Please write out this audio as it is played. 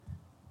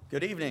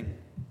Good evening.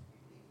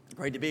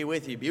 Great to be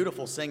with you.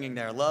 Beautiful singing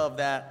there. Love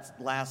that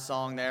last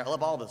song there. I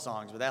love all the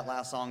songs, but that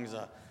last song is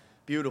a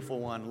beautiful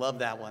one. Love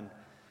that one.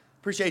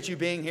 Appreciate you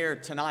being here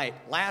tonight.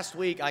 Last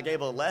week I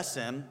gave a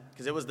lesson,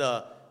 because it was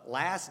the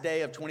last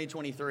day of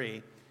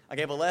 2023. I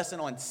gave a lesson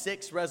on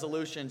 6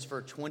 resolutions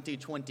for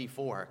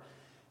 2024.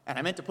 And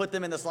I meant to put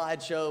them in the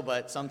slideshow,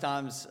 but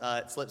sometimes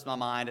it slips my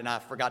mind and I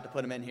forgot to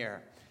put them in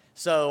here.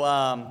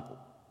 So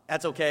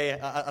that's okay.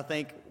 I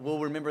think we'll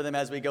remember them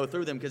as we go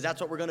through them, because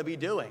that's what we're going to be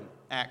doing,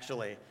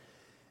 actually.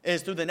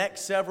 Is through the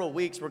next several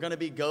weeks, we're going to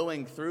be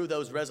going through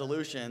those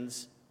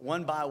resolutions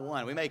one by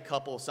one. We may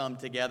couple some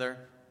together,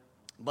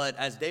 but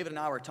as David and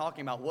I were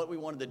talking about what we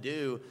wanted to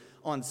do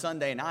on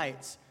Sunday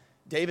nights,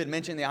 David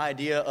mentioned the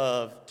idea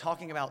of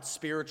talking about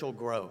spiritual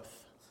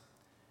growth.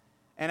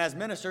 And as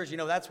ministers,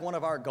 that's one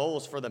of our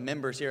goals for the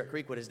members here at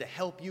Creekwood, is to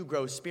help you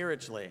grow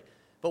spiritually.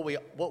 But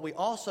what we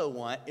also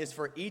want is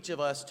for each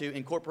of us to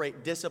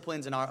incorporate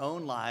disciplines in our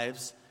own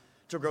lives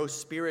to grow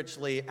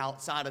spiritually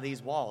outside of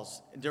these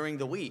walls during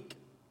the week.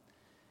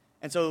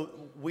 And so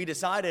we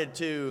decided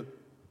to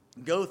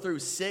go through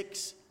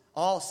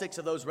all six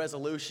of those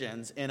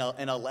resolutions in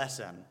a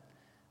lesson.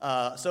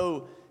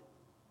 So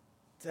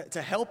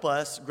to help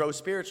us grow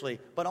spiritually.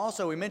 But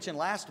also we mentioned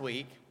last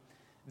week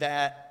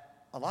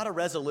that a lot of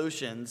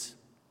resolutions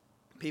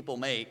people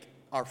make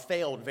are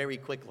failed very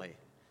quickly.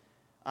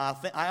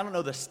 I don't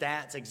know the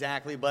stats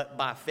exactly, but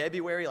by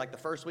February, like the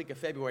first week of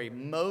February,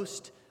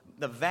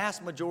 the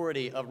vast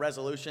majority of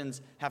resolutions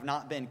have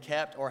not been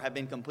kept or have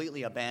been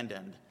completely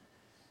abandoned.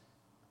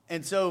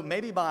 And so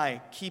maybe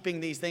by keeping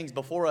these things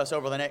before us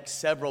over the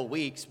next several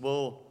weeks,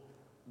 we'll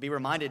be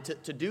reminded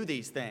to do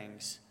these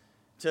things,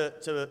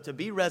 to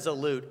be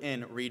resolute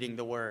in reading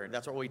the Word.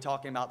 That's what we'll be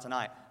talking about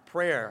tonight.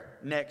 Prayer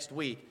next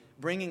week,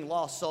 bringing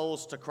lost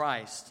souls to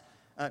Christ.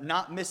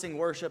 Not missing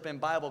worship in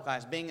Bible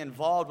class, being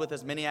involved with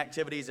as many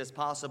activities as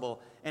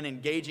possible, and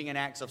engaging in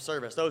acts of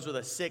service. Those are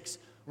the 6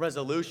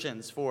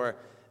 resolutions for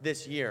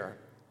this year.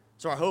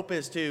 So our hope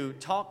is to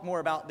talk more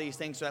about these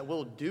things so that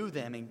we'll do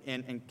them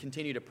and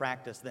continue to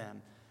practice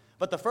them.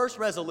 But the first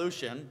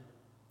resolution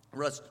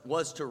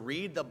was to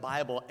read the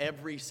Bible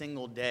every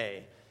single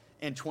day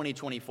in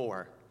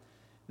 2024.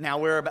 Now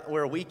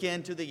we're a week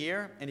into the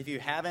year, and if you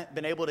haven't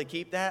been able to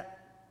keep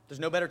that, there's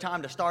no better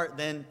time to start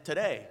than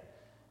today.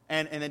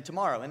 And then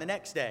tomorrow, and the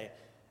next day.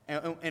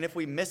 And if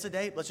we miss a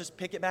day, let's just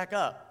pick it back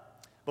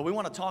up. But we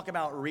want to talk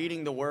about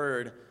reading the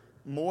Word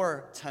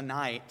more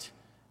tonight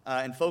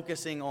and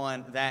focusing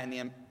on that.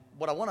 And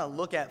what I want to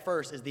look at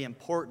first is the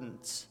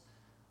importance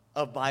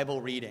of Bible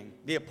reading.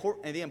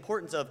 The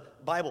importance of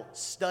Bible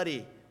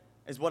study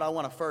is what I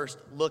want to first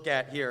look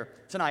at here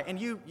tonight.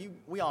 And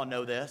we all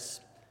know this,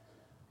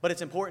 but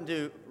it's important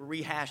to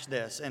rehash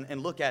this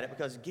and look at it,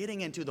 because getting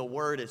into the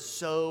Word is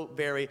so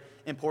very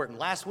important.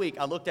 Last week,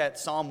 I looked at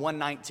Psalm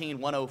 119,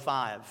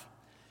 105,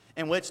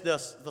 in which the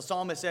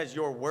psalmist says,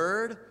 "Your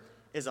Word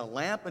is a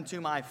lamp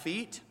unto my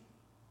feet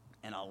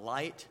and a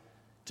light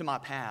to my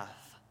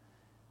path."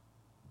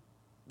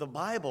 The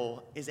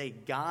Bible is a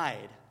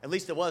guide, at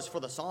least it was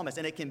for the psalmist,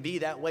 and it can be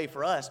that way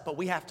for us, but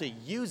we have to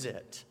use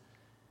it.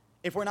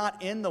 If we're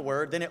not in the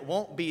Word, then it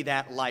won't be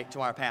that light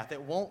to our path.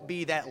 It won't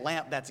be that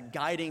lamp that's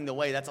guiding the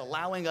way, that's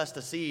allowing us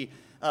to see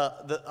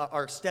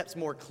our steps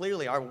more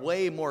clearly, our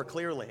way more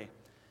clearly.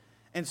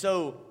 And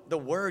so the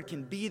Word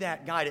can be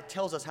that guide. It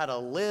tells us how to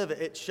live.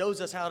 It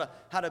shows us how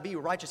to be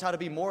righteous, how to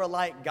be more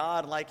like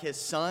God, like His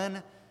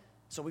Son.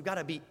 So we've got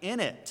to be in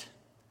it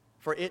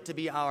for it to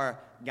be our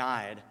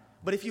guide.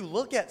 But if you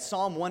look at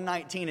Psalm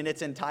 119 in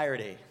its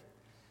entirety,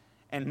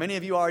 and many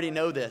of you already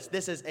know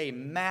this is a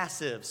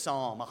massive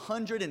psalm,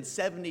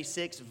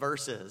 176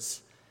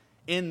 verses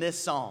in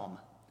this psalm.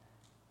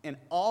 And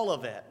all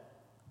of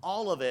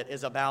it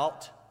is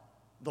about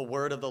the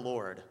word of the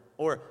Lord,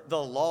 or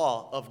the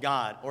law of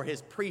God, or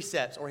His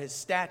precepts, or His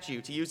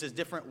statutes. He uses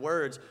different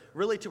words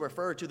really to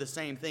refer to the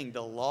same thing,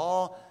 the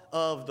law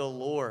of the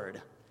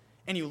Lord.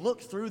 And you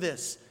look through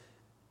this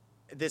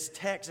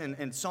text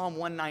in Psalm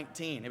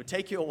 119. It would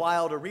take you a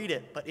while to read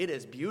it, but it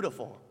is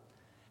beautiful.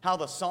 How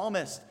the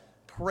psalmist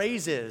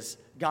praises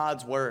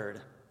God's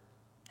word,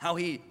 how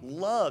he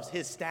loves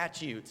His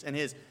statutes and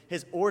His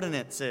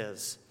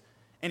ordinances,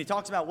 and he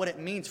talks about what it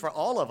means for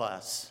all of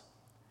us.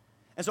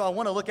 And so I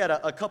want to look at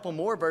a couple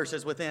more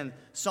verses within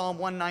Psalm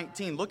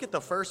 119. Look at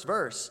the first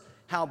verse.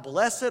 "How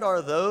blessed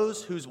are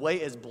those whose way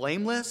is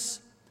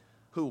blameless,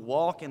 who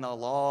walk in the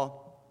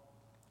law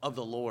of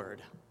the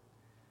Lord."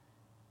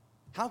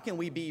 How can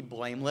we be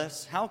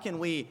blameless? How can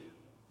we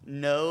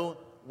know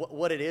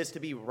what it is to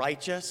be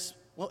righteous?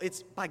 Well,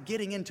 it's by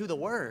getting into the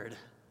Word.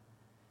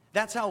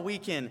 That's how we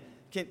can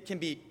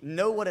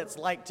know what it's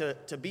like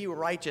to be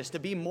righteous, to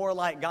be more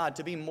like God,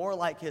 to be more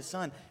like His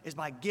Son, is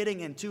by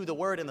getting into the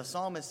Word. And the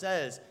psalmist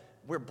says,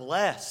 we're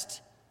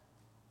blessed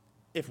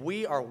if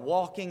we are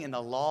walking in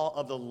the law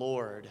of the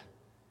Lord.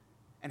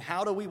 And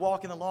how do we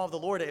walk in the law of the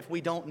Lord if we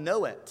don't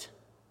know it?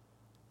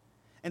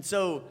 And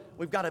so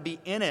we've got to be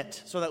in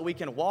it so that we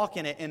can walk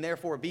in it and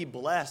therefore be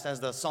blessed,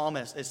 as the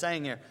psalmist is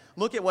saying here.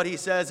 Look at what he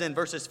says in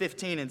verses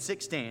 15 and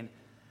 16.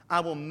 I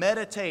will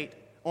meditate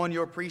on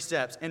your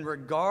precepts and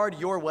regard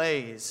your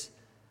ways.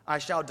 I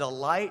shall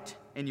delight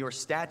in your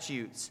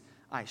statutes.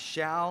 I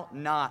shall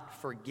not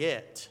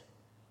forget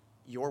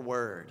your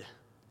word.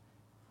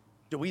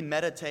 Do we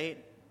meditate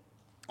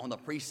on the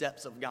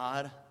precepts of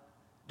God?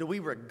 Do we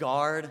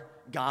regard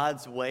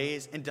God's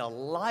ways and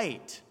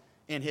delight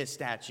in his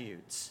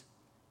statutes?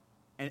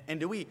 And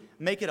do we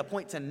make it a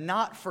point to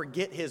not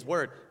forget his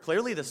word?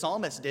 Clearly the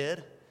psalmist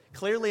did.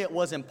 Clearly it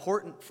was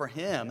important for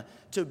him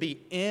to be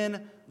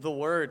in the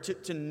word,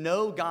 to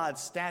know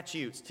God's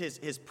statutes,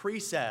 his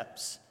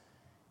precepts.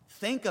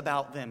 Think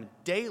about them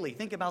daily.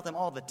 Think about them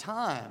all the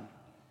time.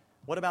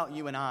 What about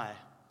you and I?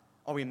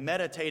 Are we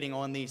meditating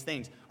on these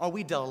things? Are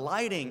we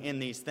delighting in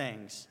these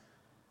things?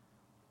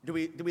 Do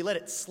we let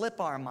it slip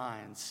our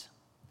minds?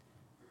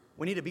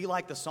 We need to be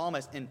like the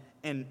psalmist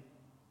and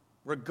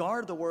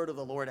regard the word of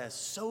the Lord as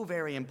so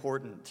very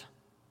important,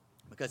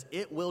 because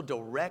it will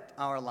direct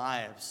our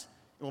lives.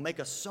 It will make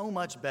us so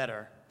much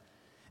better.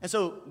 And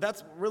so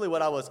that's really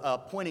what I was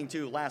pointing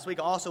to last week.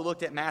 I also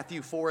looked at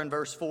Matthew 4 and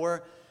verse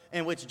 4,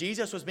 in which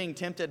Jesus was being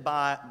tempted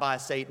by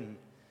Satan.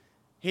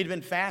 He'd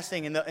been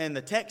fasting, and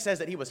the text says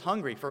that he was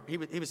hungry.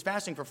 He was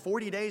fasting for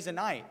 40 days and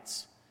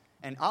nights.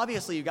 And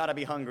obviously you got to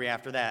be hungry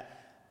after that.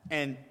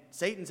 And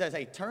Satan says,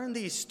 hey, turn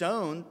these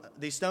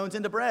stones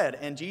into bread.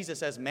 And Jesus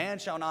says, man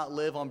shall not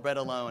live on bread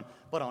alone,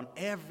 but on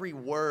every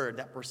word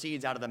that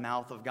proceeds out of the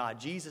mouth of God.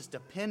 Jesus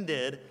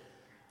depended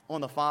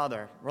on the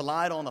Father,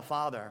 relied on the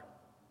Father.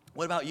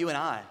 What about you and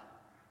I?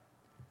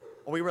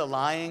 Are we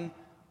relying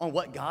on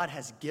what God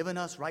has given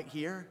us right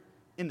here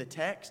in the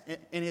text,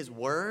 in his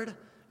word?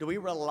 Do we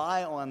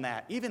rely on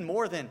that even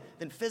more than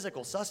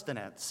physical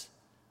sustenance?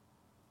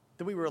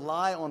 Do we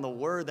rely on the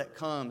word that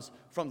comes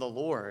from the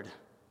Lord?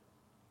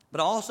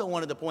 But I also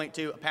wanted to point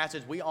to a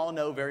passage we all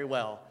know very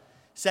well.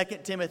 2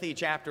 Timothy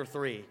chapter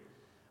 3,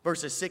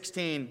 verses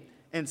 16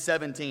 and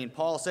 17.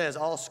 Paul says,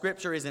 all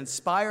scripture is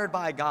inspired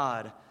by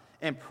God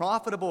and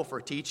profitable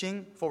for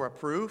teaching, for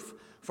reproof,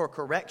 for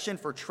correction,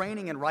 for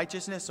training in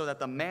righteousness, so that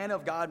the man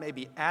of God may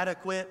be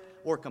adequate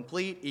or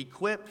complete,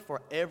 equipped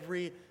for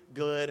every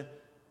good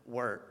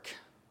work.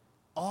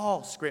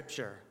 All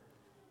scripture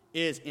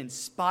is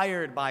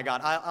inspired by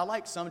God. I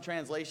like some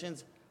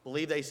translations,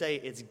 believe they say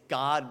it's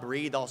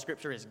God-breathed. All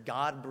scripture is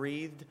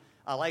God-breathed.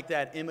 I like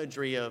that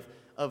imagery of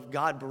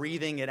God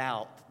breathing it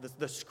out,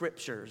 the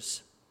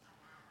scriptures.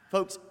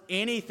 Folks,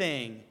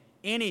 anything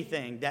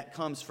that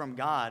comes from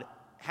God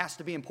has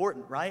to be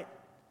important, right?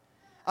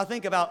 I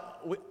think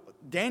about,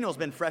 Daniel's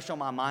been fresh on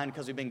my mind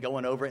because we've been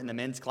going over it in the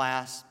men's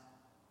class,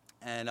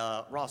 and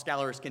Ross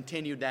Galler has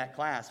continued that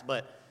class,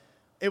 but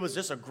it was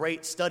just a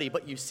great study.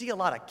 But you see a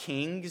lot of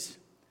kings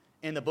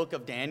in the book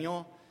of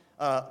Daniel.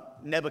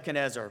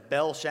 Nebuchadnezzar,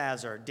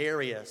 Belshazzar,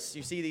 Darius.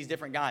 You see these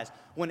different guys.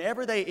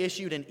 Whenever they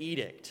issued an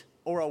edict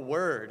or a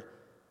word,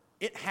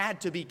 it had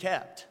to be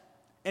kept.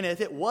 And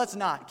if it was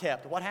not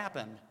kept, what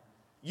happened?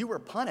 You were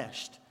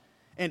punished.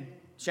 And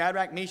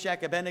Shadrach,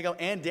 Meshach, Abednego,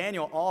 and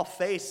Daniel all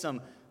faced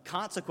some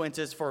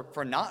consequences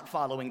for not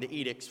following the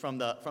edicts from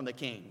the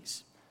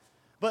kings.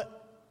 But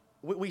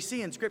we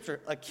see in Scripture,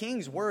 a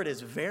king's word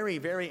is very,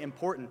 very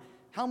important.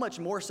 How much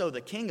more so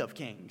the King of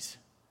Kings?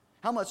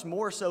 How much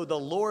more so the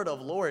Lord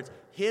of Lords,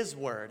 his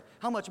word?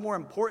 How much more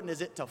important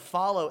is it to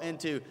follow and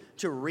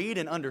to read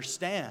and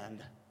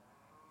understand?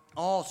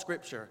 All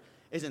Scripture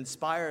is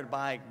inspired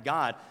by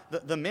God.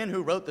 The men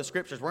who wrote the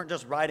Scriptures weren't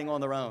just writing on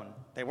their own.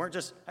 They weren't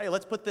just, hey,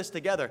 let's put this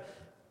together.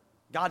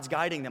 God's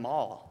guiding them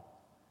all.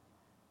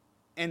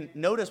 And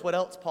notice what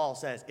else Paul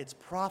says. It's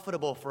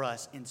profitable for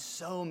us in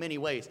so many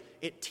ways.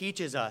 It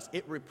teaches us,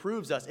 it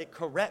reproves us, it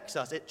corrects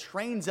us, it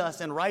trains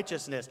us in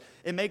righteousness.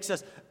 It makes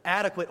us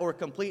adequate or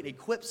complete,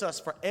 equips us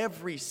for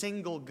every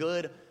single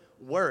good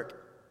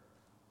work.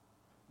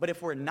 But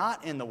if we're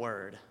not in the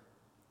Word,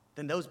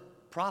 then those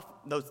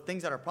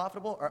things that are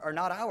profitable are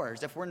not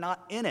ours. If we're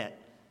not in it,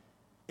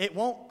 it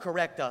won't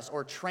correct us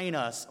or train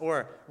us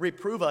or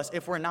reprove us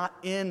if we're not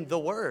in the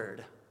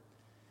Word.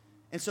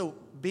 And so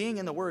being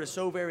in the Word is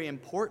so very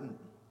important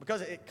because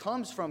it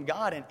comes from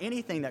God, and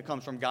anything that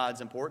comes from God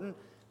is important,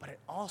 but it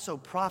also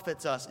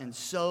profits us in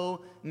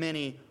so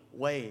many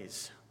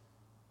ways.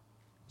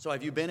 So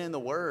have you been in the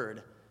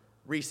Word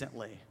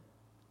recently?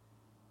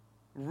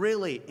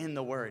 Really in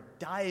the Word,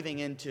 diving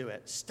into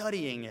it,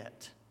 studying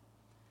it.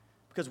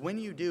 Because when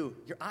you do,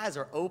 your eyes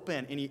are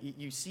open and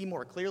you see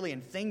more clearly,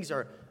 and things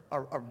are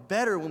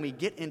better when we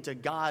get into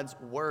God's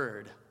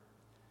Word.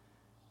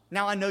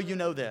 Now, I know you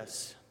know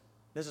this.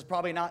 This is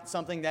probably not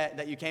something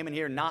that you came in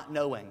here not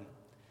knowing.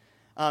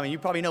 You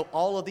probably know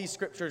all of these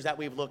scriptures that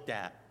we've looked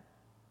at.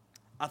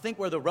 I think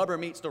where the rubber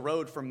meets the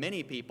road for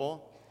many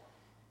people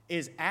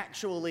is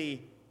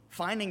actually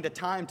finding the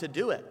time to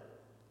do it.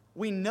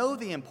 We know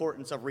the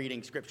importance of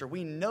reading Scripture.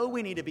 We know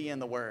we need to be in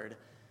the Word.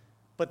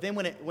 But then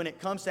when it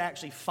comes to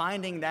actually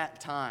finding that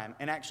time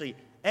and actually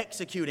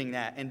executing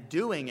that and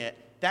doing it,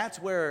 that's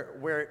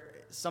where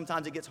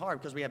sometimes it gets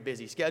hard because we have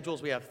busy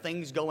schedules, we have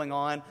things going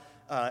on.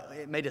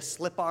 It may just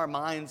slip our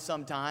minds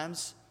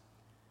sometimes.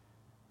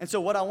 And so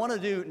what I want to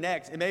do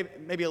next, it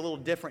may be a little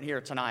different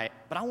here tonight,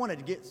 but I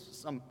wanted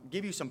to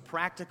give you some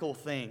practical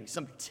things,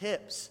 some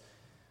tips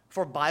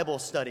for Bible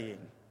studying,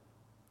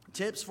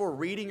 tips for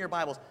reading your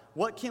Bibles.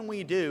 What can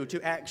we do to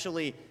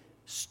actually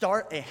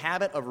start a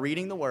habit of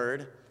reading the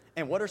Word,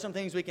 and what are some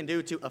things we can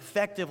do to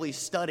effectively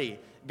study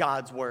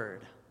God's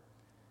Word?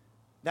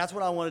 That's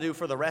what I want to do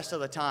for the rest of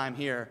the time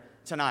here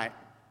tonight.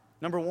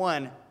 Number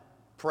one,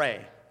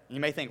 pray. You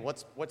may think,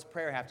 what's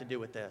prayer have to do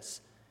with this?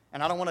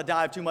 And I don't want to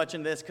dive too much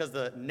into this because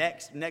the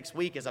next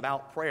week is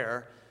about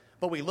prayer.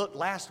 But we looked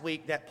last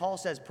week that Paul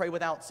says pray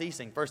without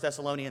ceasing, 1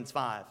 Thessalonians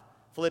 5.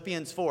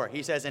 Philippians 4,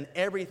 he says, in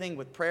everything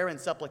with prayer and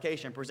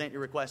supplication, present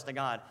your request to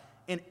God.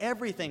 In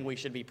everything we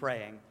should be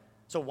praying.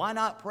 So why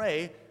not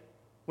pray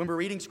when we're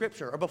reading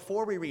Scripture or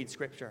before we read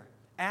Scripture?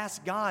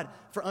 Ask God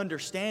for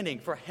understanding,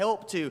 for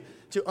help to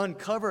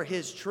uncover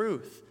His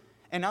truth.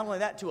 And not only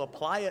that, to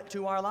apply it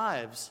to our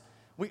lives.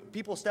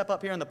 People step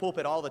up here in the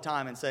pulpit all the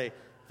time and say,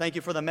 thank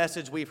you for the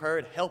message we've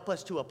heard. Help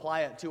us to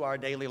apply it to our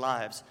daily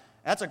lives.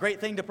 That's a great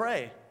thing to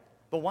pray.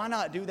 But why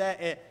not do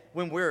that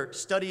when we're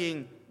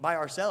studying by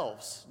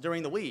ourselves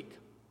during the week?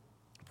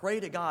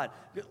 Pray to God.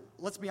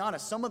 Let's be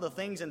honest, some of the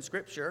things in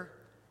Scripture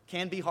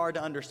can be hard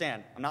to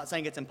understand. I'm not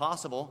saying it's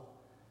impossible,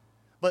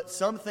 but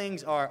some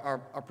things are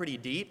pretty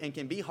deep and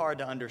can be hard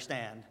to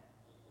understand.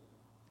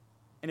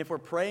 And if we're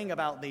praying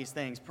about these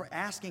things,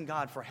 asking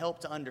God for help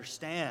to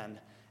understand,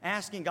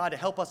 asking God to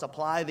help us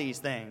apply these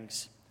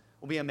things,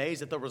 we'll be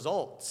amazed at the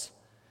results.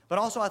 But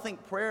also I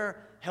think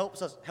prayer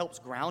helps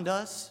ground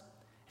us,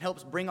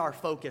 helps bring our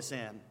focus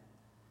in,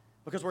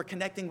 because we're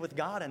connecting with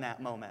God in that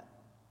moment.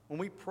 When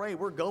we pray,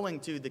 we're going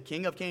to the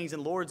King of Kings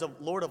and Lord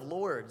of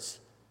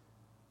Lords.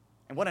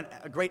 And what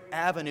a great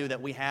avenue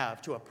that we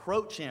have to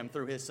approach Him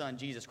through His Son,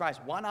 Jesus Christ.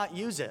 Why not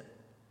use it?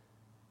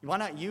 Why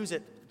not use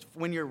it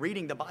when you're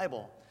reading the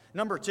Bible?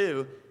 Number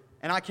two,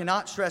 and I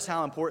cannot stress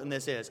how important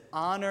this is,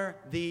 honor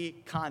the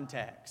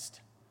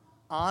context.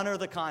 Honor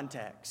the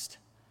context.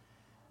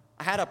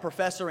 I had a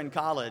professor in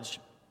college.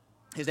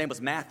 His name was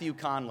Matthew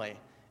Conley.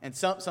 And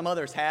some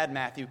others had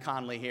Matthew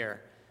Conley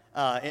here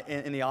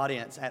in the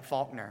audience at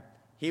Faulkner.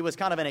 He was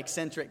kind of an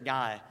eccentric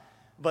guy.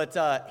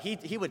 But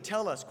he would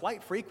tell us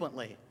quite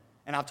frequently,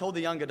 and I've told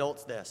the young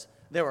adults this,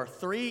 there are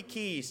 3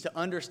 keys to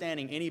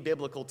understanding any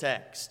biblical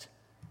text.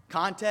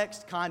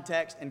 Context,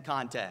 context, and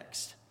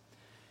context.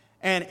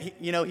 And,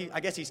 I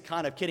guess he's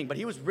kind of kidding, but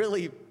he was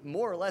really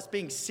more or less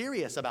being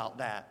serious about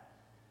that.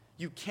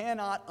 You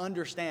cannot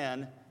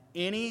understand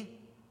any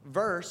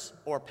verse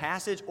or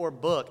passage or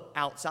book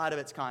outside of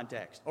its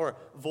context or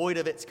void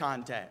of its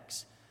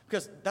context.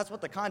 Because that's what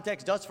the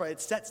context does for it.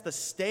 It sets the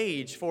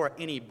stage for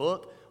any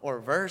book or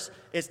verse.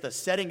 It's the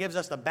setting, gives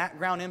us the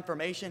background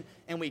information,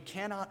 and we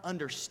cannot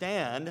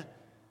understand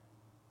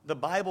the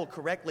Bible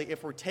correctly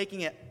if we're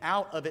taking it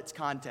out of its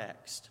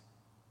context.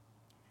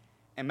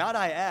 And might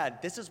I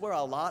add, this is where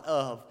a lot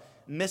of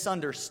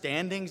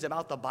misunderstandings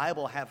about the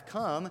Bible have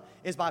come,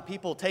 is by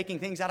people taking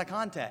things out of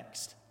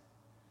context.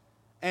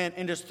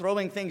 And just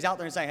throwing things out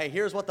there and saying, hey,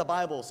 here's what the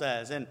Bible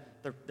says. And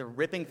they're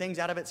ripping things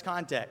out of its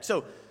context.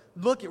 So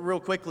look real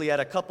quickly at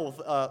a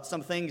couple,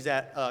 some things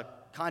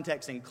that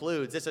context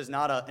includes. This is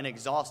not an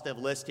exhaustive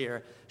list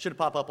here. Should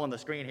pop up on the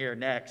screen here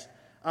next.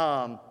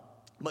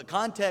 But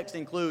context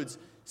includes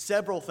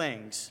several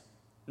things.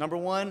 Number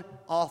one,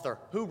 author.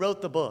 Who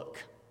wrote the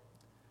book?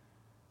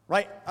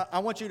 Right? I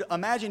want you to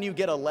imagine you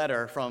get a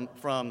letter from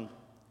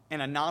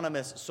an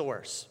anonymous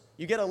source.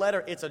 You get a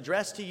letter, it's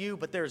addressed to you,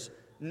 but there's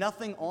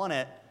nothing on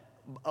it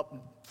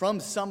from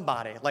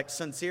somebody, like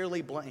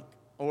sincerely blank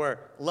or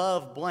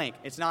love blank.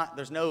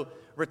 There's no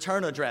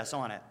return address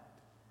on it.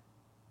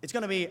 It's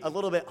going to be a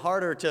little bit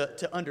harder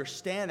to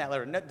understand that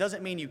letter. That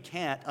doesn't mean you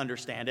can't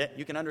understand it.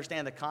 You can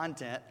understand the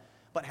content,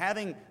 but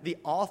having the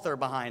author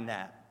behind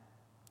that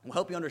will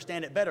help you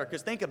understand it better.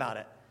 Because think about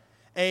it.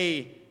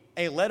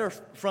 A letter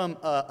from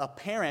a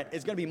parent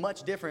is going to be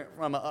much different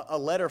from a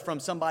letter from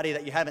somebody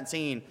that you haven't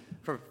seen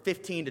for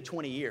 15 to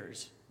 20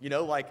 years.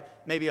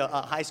 Like maybe a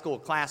high school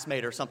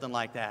classmate or something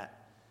like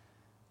that.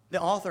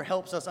 The author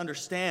helps us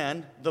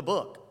understand the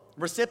book.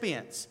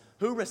 Recipients,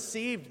 who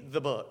received the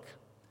book.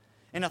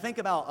 And I think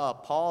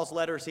about Paul's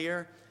letters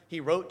here. He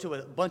wrote to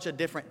a bunch of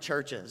different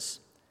churches.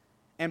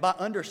 And by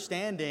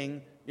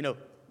understanding,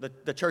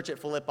 the church at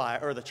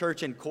Philippi or the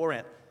church in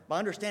Corinth, by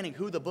understanding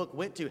who the book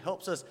went to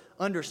helps us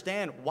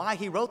understand why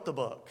he wrote the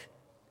book.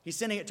 He's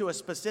sending it to a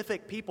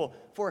specific people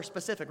for a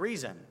specific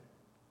reason.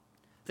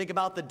 Think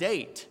about the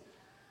date.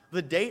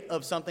 The date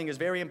of something is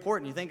very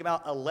important. You think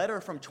about a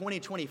letter from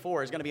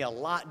 2024 is going to be a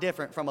lot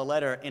different from a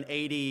letter in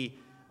AD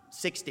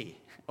 60.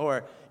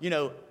 Or,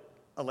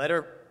 a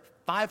letter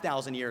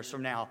 5,000 years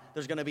from now.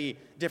 There's going to be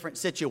different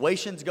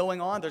situations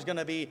going on. There's going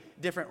to be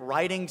different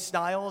writing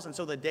styles. And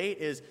so the date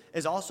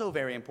is also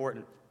very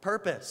important.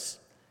 Purpose.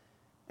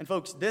 And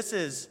folks, this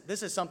is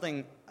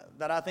something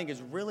that I think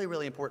is really,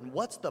 really important.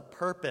 What's the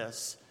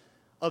purpose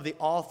of the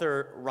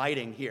author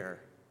writing here?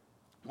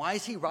 Why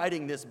is he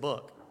writing this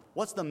book?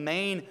 What's the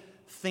main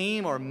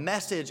theme or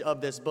message of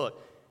this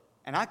book?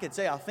 And I could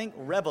say, I think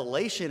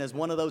Revelation is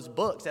one of those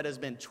books that has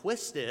been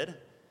twisted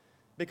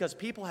because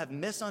people have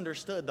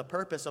misunderstood the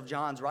purpose of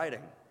John's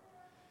writing.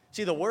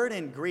 See, the word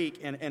in Greek,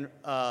 in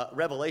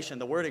Revelation,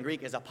 the word in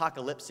Greek is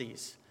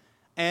apocalypsis.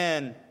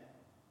 And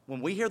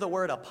when we hear the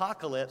word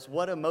apocalypse,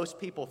 what do most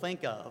people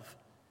think of?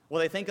 Well,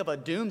 they think of a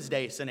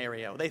doomsday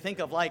scenario. They think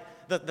of like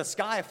the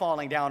sky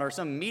falling down or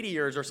some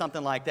meteors or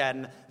something like that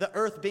and the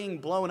earth being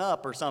blown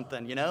up or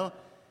something, you know?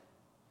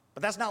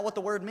 But that's not what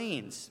the word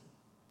means.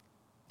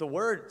 The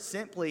word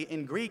simply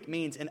in Greek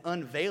means an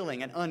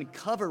unveiling, an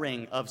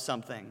uncovering of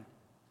something.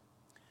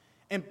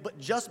 But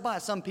just by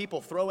some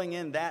people throwing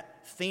in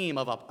that theme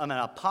of an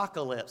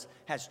apocalypse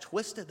has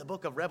twisted the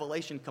book of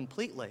Revelation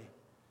completely.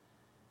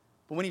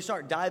 But when you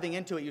start diving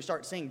into it, you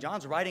start seeing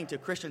John's writing to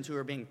Christians who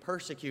are being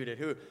persecuted,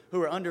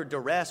 who are under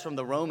duress from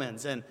the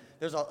Romans. And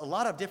there's a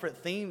lot of different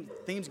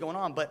themes going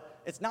on, but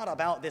it's not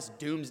about this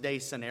doomsday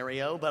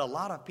scenario, but a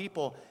lot of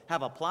people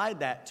have applied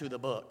that to the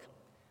book.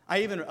 I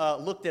even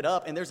looked it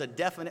up, and there's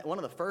one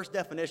of the first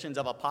definitions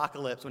of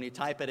apocalypse when you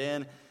type it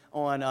in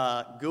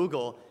on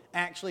Google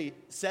actually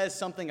says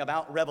something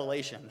about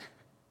Revelation.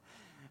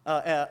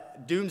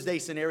 Doomsday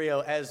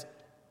scenario as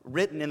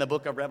written in the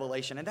book of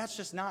Revelation, and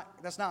that's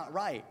not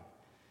right.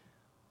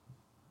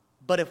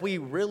 But if we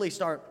really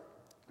start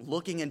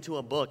looking into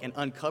a book and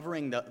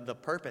uncovering the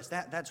purpose,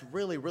 that's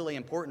really, really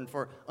important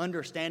for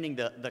understanding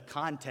the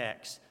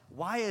context.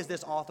 Why is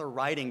this author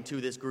writing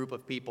to this group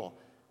of people?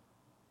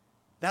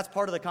 That's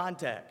part of the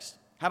context.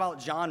 How about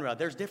genre?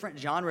 There's different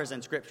genres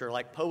in Scripture,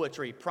 like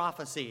poetry,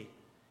 prophecy,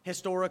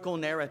 historical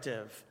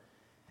narrative.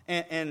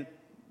 And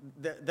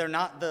they're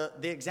not the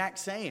exact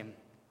same,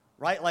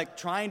 right? Like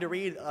trying to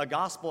read a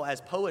gospel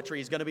as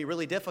poetry is going to be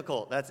really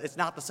difficult. It's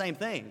not the same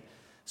thing.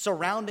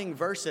 Surrounding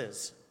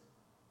verses.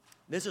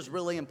 This is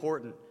really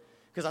important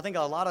because I think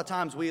a lot of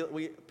times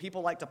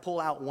people like to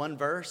pull out one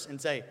verse and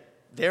say,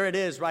 there it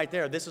is right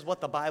there. This is what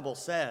the Bible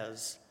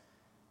says.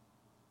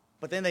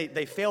 But then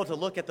they fail to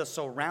look at the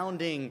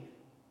surrounding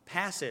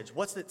passage.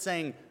 What's it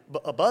saying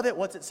above it?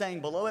 What's it saying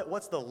below it?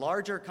 What's the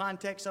larger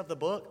context of the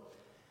book?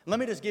 Let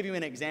me just give you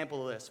an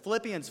example of this.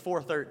 Philippians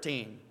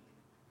 4:13.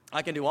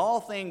 I can do all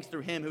things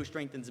through him who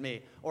strengthens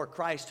me, or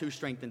Christ who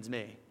strengthens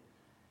me.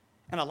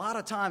 And a lot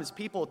of times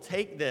people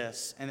take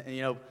this,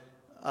 and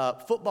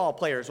football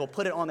players will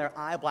put it on their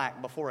eye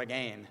black before a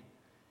game.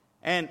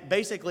 And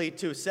basically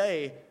to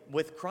say,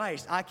 with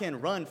Christ, I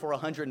can run for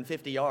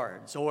 150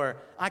 yards, or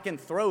I can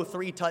throw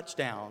 3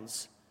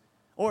 touchdowns.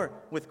 Or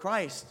with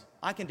Christ,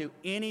 I can do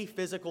any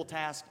physical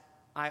task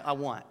I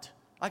want.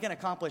 I can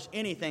accomplish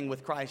anything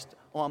with Christ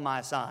on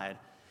my side.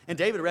 And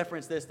David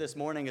referenced this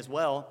morning as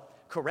well,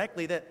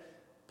 correctly, that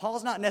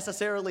Paul's not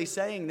necessarily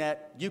saying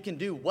that you can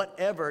do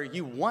whatever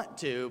you want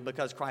to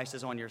because Christ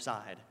is on your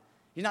side.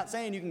 He's not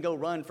saying you can go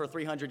run for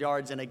 300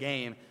 yards in a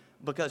game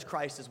because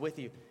Christ is with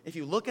you. If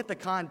you look at the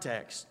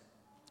context,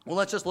 well,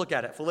 let's just look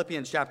at it.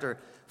 Philippians chapter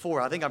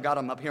 4. I think I've got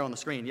them up here on the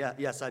screen. Yeah,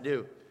 yes, I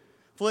do.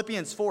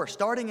 Philippians 4,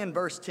 starting in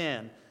verse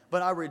 10.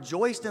 But I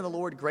rejoiced in the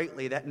Lord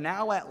greatly that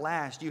now at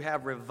last you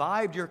have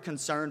revived your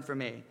concern for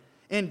me.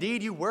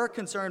 Indeed, you were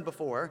concerned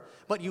before,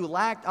 but you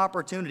lacked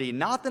opportunity.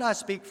 Not that I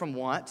speak from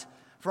want,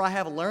 for I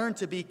have learned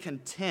to be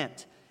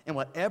content in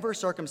whatever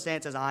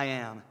circumstances I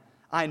am.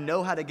 I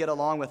know how to get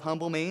along with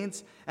humble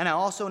means, and I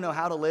also know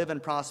how to live in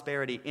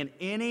prosperity in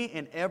any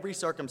and every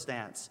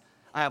circumstance.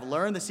 I have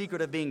learned the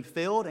secret of being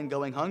filled and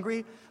going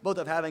hungry, both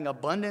of having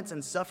abundance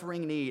and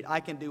suffering need. I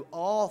can do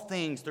all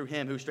things through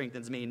him who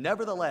strengthens me.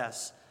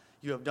 Nevertheless,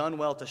 you have done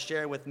well to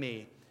share with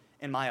me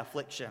in my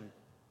affliction.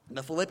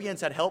 The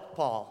Philippians had helped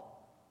Paul.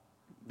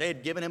 They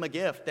had given him a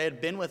gift. They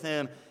had been with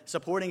him,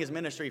 supporting his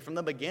ministry from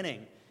the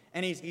beginning.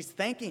 And he's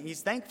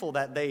thankful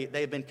that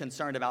they've been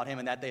concerned about him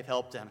and that they've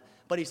helped him.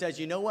 But he says,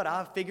 you know what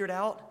I've figured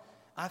out?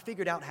 I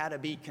figured out how to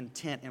be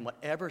content in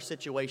whatever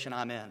situation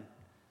I'm in.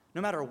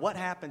 No matter what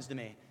happens to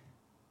me,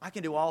 I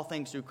can do all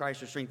things through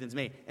Christ who strengthens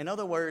me. In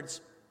other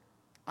words,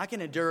 I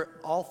can endure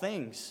all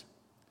things.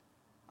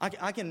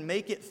 I can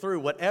make it through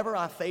whatever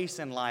I face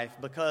in life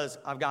because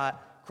I've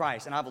got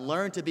Christ, and I've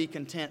learned to be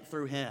content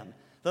through him.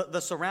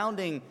 The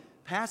surrounding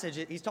passage,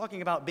 he's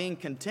talking about being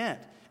content.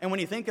 And when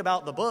you think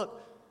about the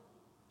book,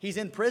 he's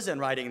in prison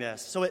writing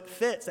this. So it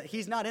fits that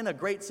he's not in a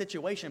great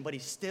situation, but he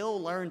still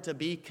learned to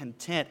be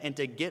content and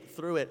to get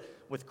through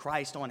it with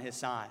Christ on his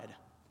side.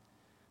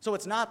 So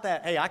it's not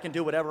that, hey, I can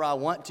do whatever I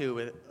want to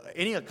with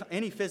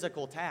any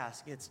physical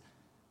task. It's,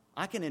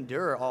 I can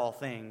endure all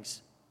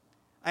things.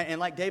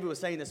 And like David was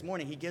saying this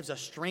morning, he gives us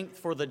strength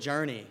for the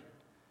journey.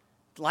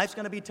 Life's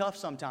going to be tough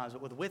sometimes,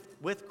 but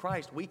with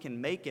Christ, we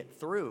can make it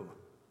through.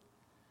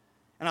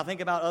 And I think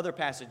about other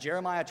passages,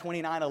 Jeremiah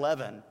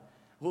 29:11.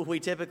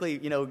 We typically,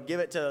 give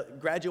it to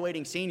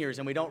graduating seniors,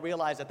 and we don't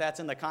realize that that's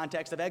in the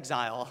context of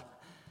exile.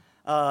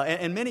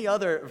 And many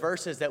other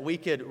verses that we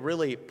could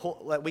really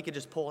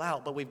just pull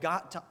out, but we've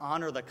got to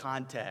honor the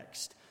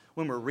context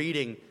when we're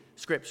reading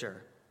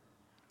Scripture.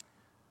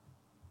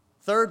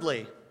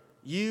 Thirdly,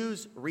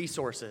 use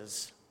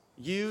resources.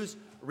 Use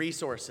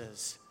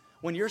resources.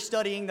 When you're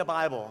studying the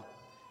Bible,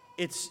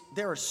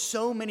 there are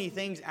so many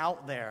things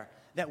out there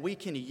that we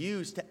can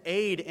use to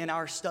aid in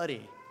our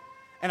study.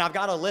 And I've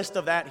got a list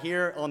of that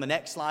here on the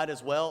next slide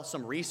as well,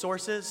 some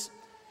resources.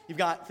 You've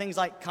got things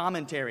like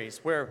commentaries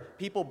where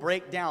people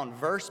break down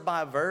verse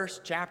by verse,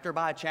 chapter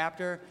by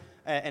chapter,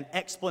 an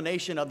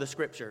explanation of the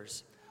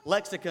scriptures.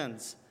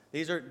 Lexicons,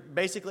 these are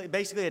basically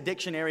a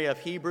dictionary of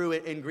Hebrew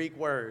and Greek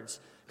words.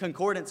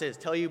 Concordances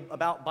tell you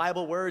about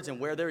Bible words and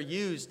where they're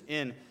used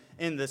in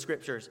the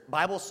scriptures.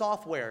 Bible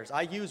softwares.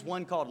 I use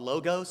one called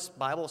Logos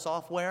Bible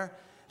software.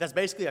 That's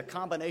basically a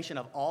combination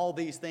of all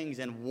these things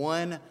in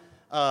one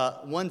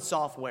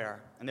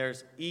software. And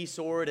there's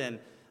eSword, and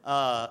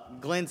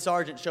Glenn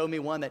Sargent showed me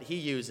one that he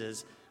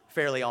uses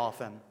fairly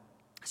often.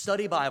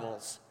 Study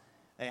Bibles.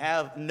 They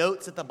have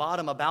notes at the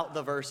bottom about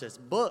the verses.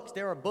 Books.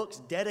 There are books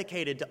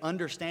dedicated to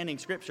understanding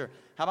Scripture.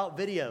 How about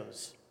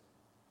videos?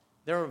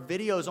 There are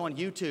videos on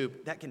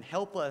YouTube that can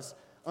help us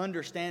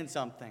understand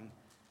something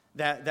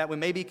that we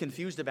may be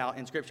confused about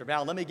in Scripture.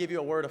 Now, let me give you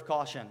a word of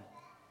caution.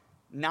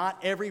 Not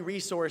every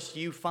resource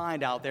you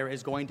find out there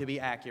is going to be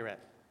accurate.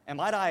 And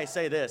might I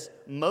say this,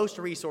 most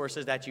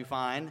resources that you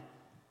find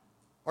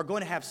are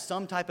going to have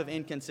some type of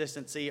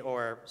inconsistency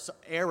or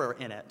error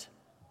in it.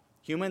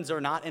 Humans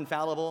are not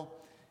infallible.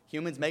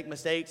 Humans make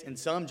mistakes, and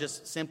some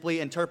just simply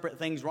interpret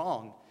things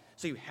wrong.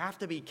 So you have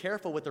to be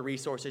careful with the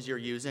resources you're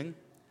using.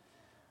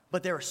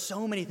 But there are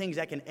so many things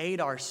that can aid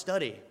our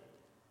study.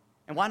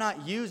 And why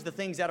not use the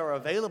things that are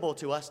available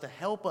to us to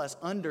help us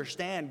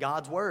understand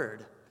God's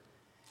Word?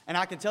 And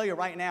I can tell you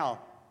right now,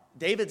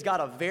 David's got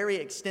a very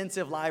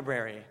extensive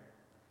library.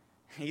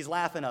 He's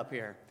laughing up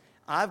here.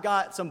 I've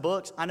got some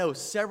books. I know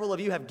several of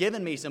you have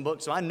given me some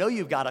books, so I know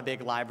you've got a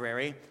big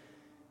library.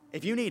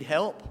 If you need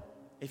help,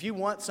 if you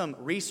want some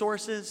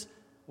resources,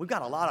 we've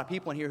got a lot of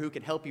people in here who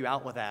can help you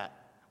out with that.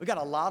 We've got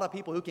a lot of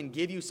people who can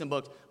give you some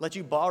books, let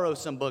you borrow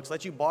some books,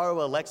 let you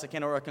borrow a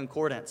lexicon or a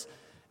concordance.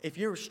 If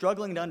you're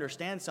struggling to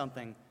understand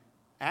something,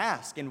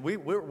 ask, and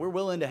we're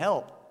willing to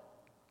help.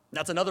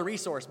 That's another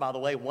resource, by the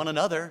way, one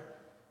another.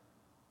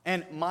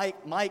 And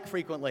Mike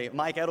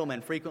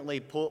Edelman frequently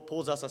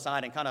pulls us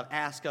aside and kind of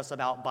asks us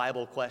about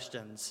Bible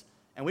questions.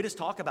 And we just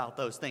talk about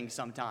those things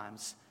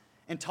sometimes.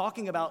 And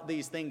talking about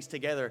these things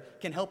together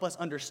can help us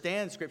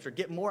understand Scripture,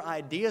 get more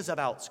ideas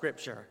about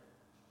Scripture.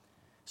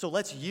 So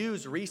let's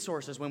use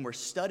resources when we're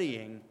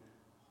studying,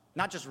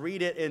 not just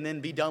read it and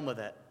then be done with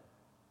it.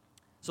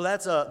 So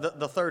that's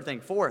the third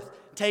thing. Fourth,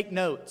 take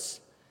notes.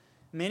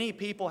 Many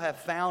people have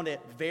found it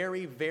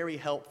very, very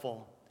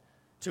helpful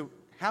to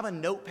have a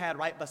notepad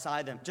right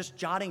beside them, just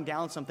jotting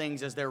down some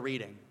things as they're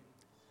reading.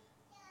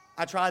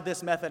 I tried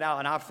this method out,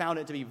 and I found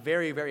it to be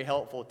very, very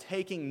helpful,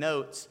 taking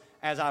notes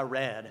as I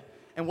read.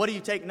 And what do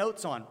you take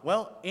notes on?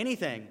 Well,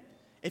 anything.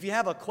 If you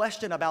have a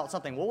question about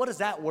something, well, what does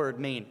that word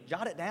mean?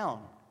 Jot it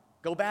down.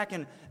 Go back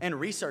and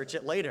research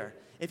it later.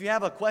 If you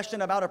have a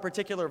question about a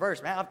particular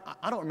verse, man,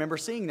 I don't remember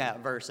seeing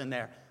that verse in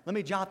there. Let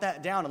me jot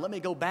that down and let me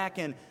go back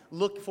and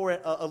look for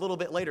it a little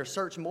bit later.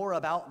 Search more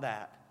about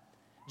that.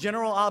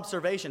 General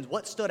observations.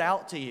 What stood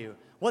out to you?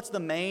 What's the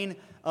main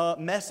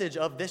message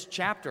of this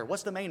chapter?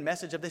 What's the main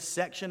message of this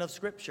section of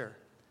Scripture?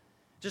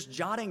 Just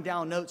jotting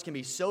down notes can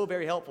be so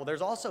very helpful.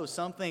 There's also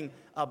something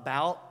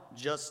about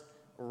just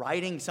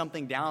writing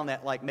something down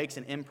that like makes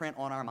an imprint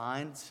on our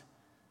minds,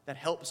 that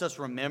helps us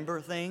remember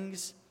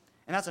things.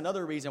 And that's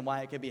another reason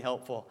why it can be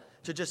helpful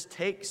to just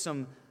take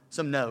some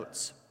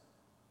notes.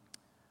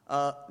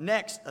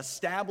 Next,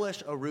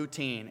 establish a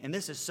routine. And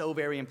this is so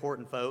very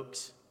important,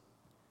 folks.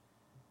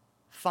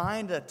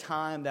 Find a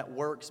time that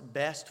works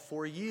best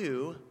for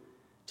you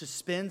to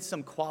spend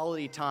some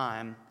quality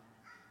time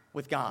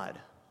with God.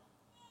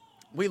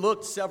 We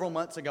looked several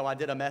months ago, I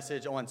did a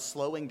message on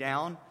slowing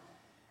down,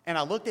 and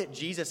I looked at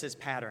Jesus'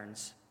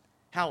 patterns.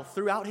 How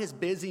throughout his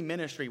busy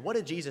ministry, what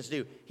did Jesus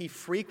do? He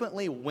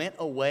frequently went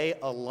away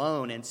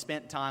alone and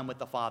spent time with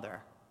the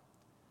Father.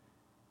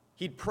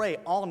 He'd pray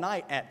all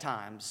night at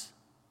times.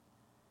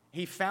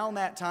 He found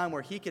that time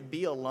where he could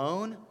be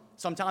alone.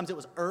 Sometimes it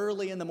was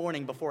early in the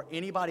morning before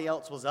anybody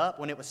else was up,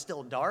 when it was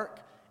still dark,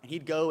 and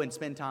he'd go and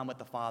spend time with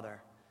the Father.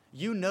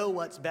 You know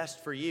what's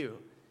best for you.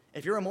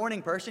 If you're a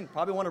morning person, you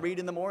probably want to read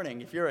in the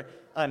morning. If you're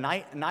a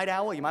night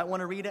owl, you might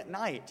want to read at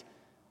night.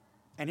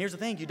 And here's the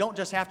thing, you don't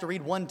just have to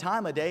read one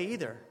time a day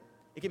either.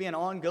 It can be an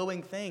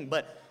ongoing thing.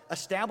 But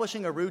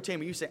establishing a routine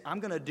where you say, I'm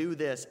going to do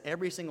this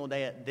every single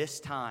day at this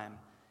time,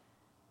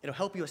 it'll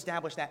help you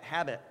establish that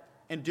habit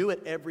and do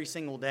it every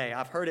single day.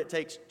 I've heard it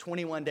takes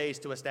 21 days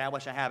to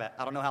establish a habit.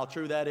 I don't know how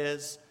true that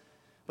is.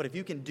 But if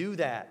you can do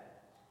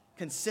that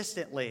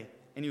consistently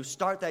and you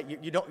start that,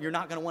 you're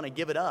not going to want to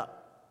give it up.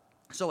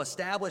 So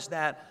establish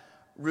that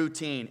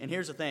routine. And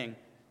here's the thing,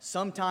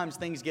 sometimes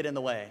things get in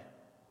the way.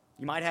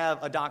 You might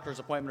have a doctor's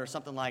appointment or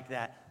something like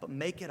that, but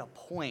make it a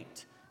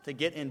point to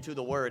get into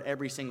the Word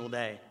every single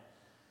day.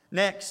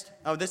 Next,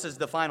 this is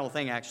the final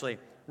thing actually,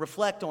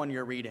 reflect on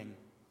your reading.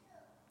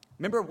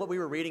 Remember what we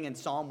were reading in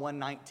Psalm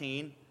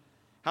 119?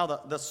 How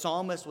the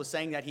psalmist was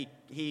saying that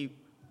he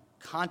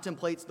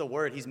contemplates the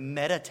Word, he's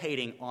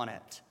meditating on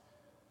it.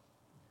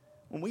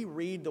 When we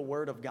read the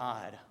Word of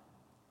God,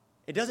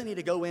 it doesn't need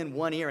to go in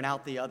one ear and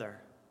out the other.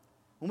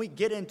 when we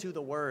get into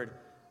the Word,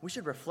 we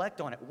should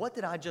reflect on it. What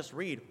did I just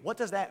read? What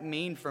does that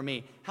mean for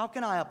me? How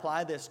can I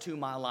apply this to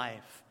my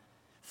life?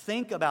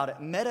 Think about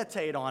it.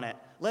 Meditate on it.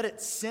 Let it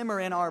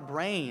simmer in our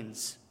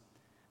brains.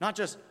 Not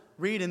just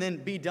read and then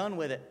be done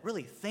with it.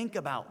 Really think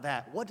about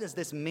that. What does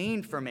this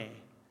mean for me?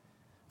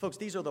 Folks,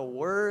 these are the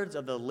words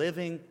of the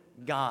living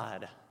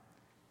God.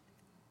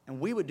 And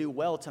we would do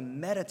well to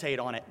meditate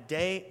on it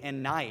day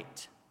and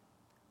night.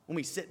 When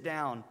we sit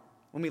down,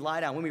 when we lie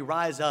down, when we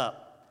rise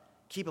up,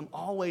 keep them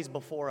always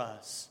before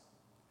us.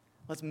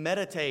 Let's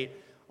meditate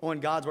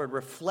on God's word.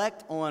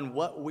 Reflect on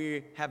what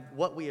we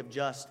have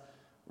just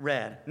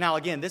read. Now,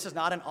 again, this is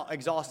not an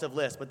exhaustive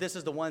list, but this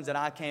is the ones that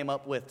I came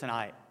up with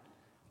tonight.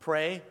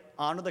 Pray,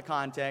 honor the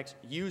context,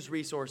 use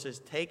resources,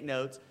 take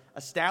notes,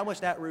 establish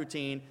that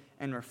routine,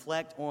 and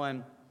reflect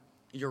on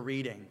your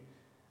reading.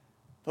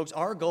 Folks,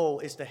 our goal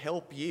is to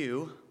help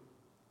you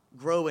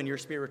grow in your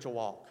spiritual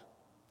walk.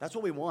 That's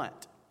what we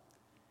want.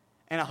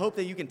 And I hope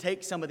that you can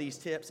take some of these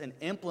tips and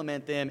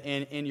implement them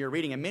in your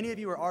reading. And many of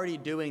you are already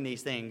doing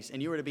these things,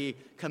 and you are to be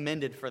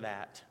commended for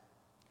that.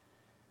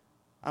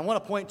 I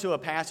want to point to a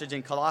passage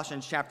in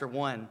Colossians chapter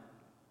 1.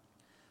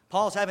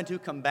 Paul's having to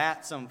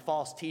combat some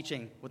false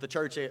teaching with the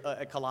church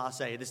at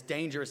Colossae, this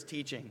dangerous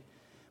teaching.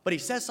 But he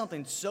says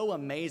something so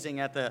amazing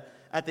at the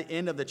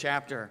end of the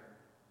chapter,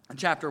 in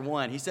chapter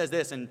 1. He says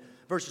this in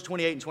verses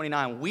 28 and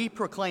 29, "We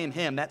proclaim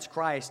him," that's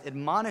Christ,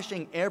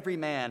 "admonishing every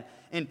man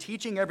and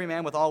teaching every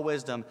man with all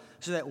wisdom,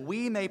 so that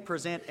we may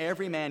present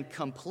every man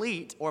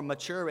complete or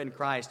mature in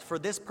Christ. For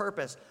this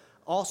purpose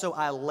also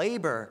I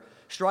labor,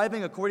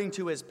 striving according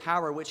to his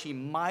power, which he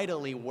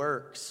mightily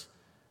works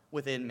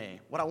within me."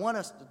 What I want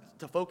us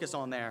to focus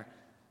on there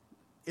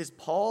is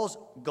Paul's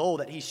goal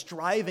that he's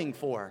striving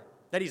for,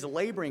 that he's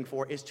laboring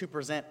for, is to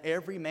present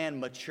every man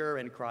mature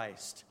in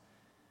Christ.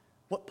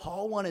 What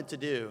Paul wanted to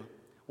do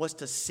was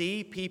to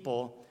see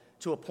people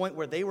to a point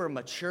where they were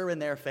mature in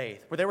their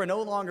faith, where they were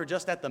no longer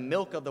just at the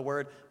milk of the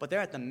word, but they're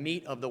at the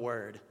meat of the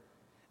word.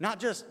 Not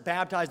just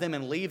baptize them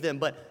and leave them,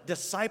 but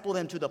disciple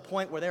them to the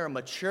point where they are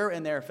mature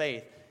in their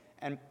faith.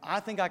 And I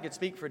think I could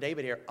speak for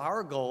David here.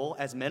 Our goal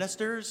as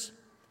ministers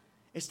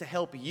is to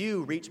help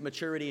you reach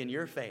maturity in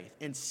your faith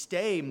and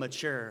stay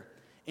mature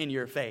in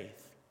your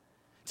faith.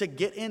 To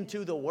get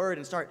into the word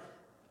and start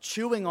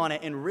chewing on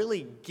it and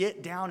really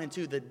get down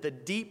into the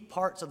deep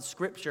parts of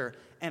Scripture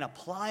and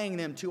applying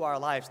them to our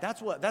lives.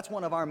 That's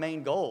one of our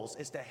main goals,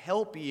 is to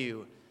help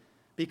you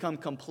become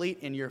complete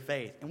in your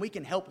faith. And we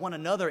can help one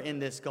another in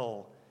this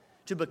goal,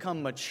 to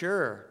become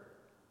mature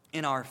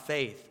in our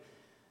faith.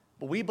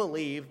 But we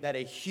believe that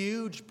a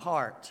huge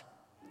part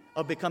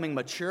of becoming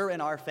mature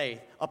in our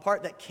faith, a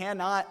part that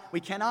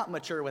we cannot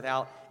mature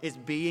without, is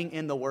being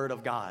in the Word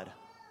of God,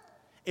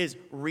 is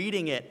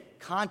reading it,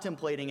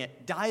 contemplating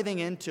it, diving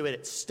into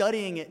it,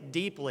 studying it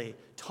deeply,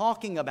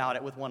 talking about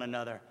it with one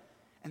another.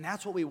 And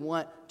that's what we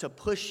want to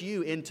push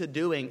you into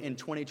doing in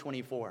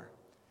 2024,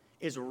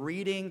 is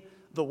reading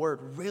the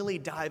Word, really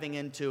diving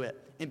into it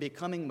and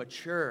becoming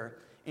mature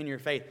in your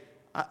faith.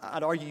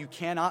 I'd argue you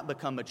cannot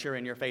become mature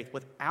in your faith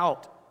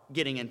without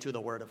getting into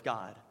the Word of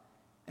God.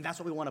 And that's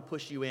what we want to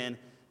push you in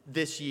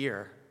this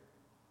year.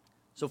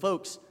 So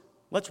folks,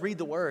 let's read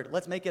the Word.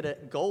 Let's make it a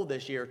goal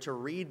this year to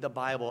read the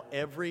Bible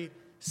every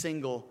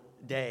single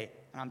day.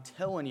 And I'm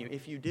telling you,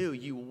 if you do,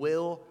 you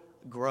will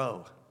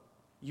grow.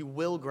 You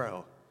will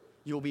grow.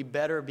 You will be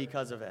better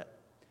because of it.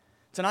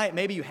 Tonight,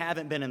 maybe you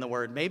haven't been in the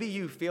Word. Maybe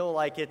you feel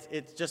like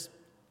it's just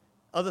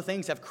other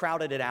things have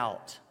crowded it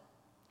out.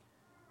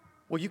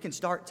 Well, you can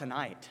start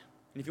tonight.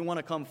 And if you want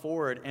to come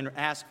forward and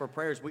ask for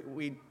prayers,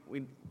 we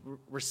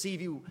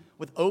receive you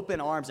with open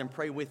arms and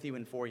pray with you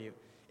and for you.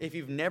 If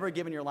you've never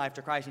given your life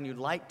to Christ and you'd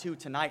like to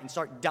tonight and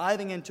start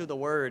diving into the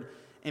Word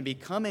and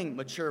becoming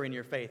mature in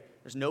your faith,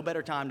 there's no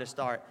better time to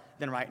start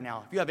than right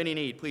now. If you have any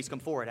need, please come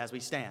forward as we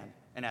stand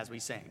and as we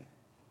sing.